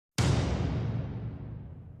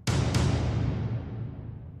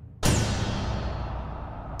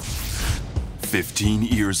15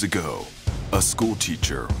 years ago, a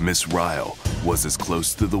schoolteacher, Miss Ryle, was as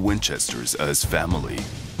close to the Winchesters as family.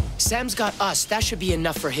 Sam's got us. That should be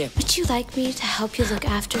enough for him. Would you like me to help you look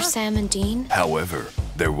after Sam and Dean? However,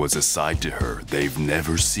 there was a side to her they've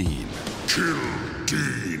never seen. Kill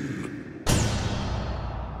Dean.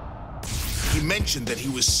 He mentioned that he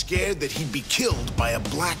was scared that he'd be killed by a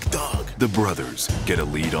black dog. The brothers get a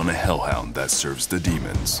lead on a hellhound that serves the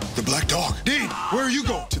demons. The black dog? Dean, where are you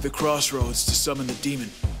going? To the crossroads to summon the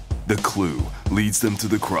demon. The clue leads them to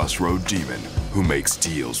the Crossroad demon, who makes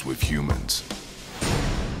deals with humans.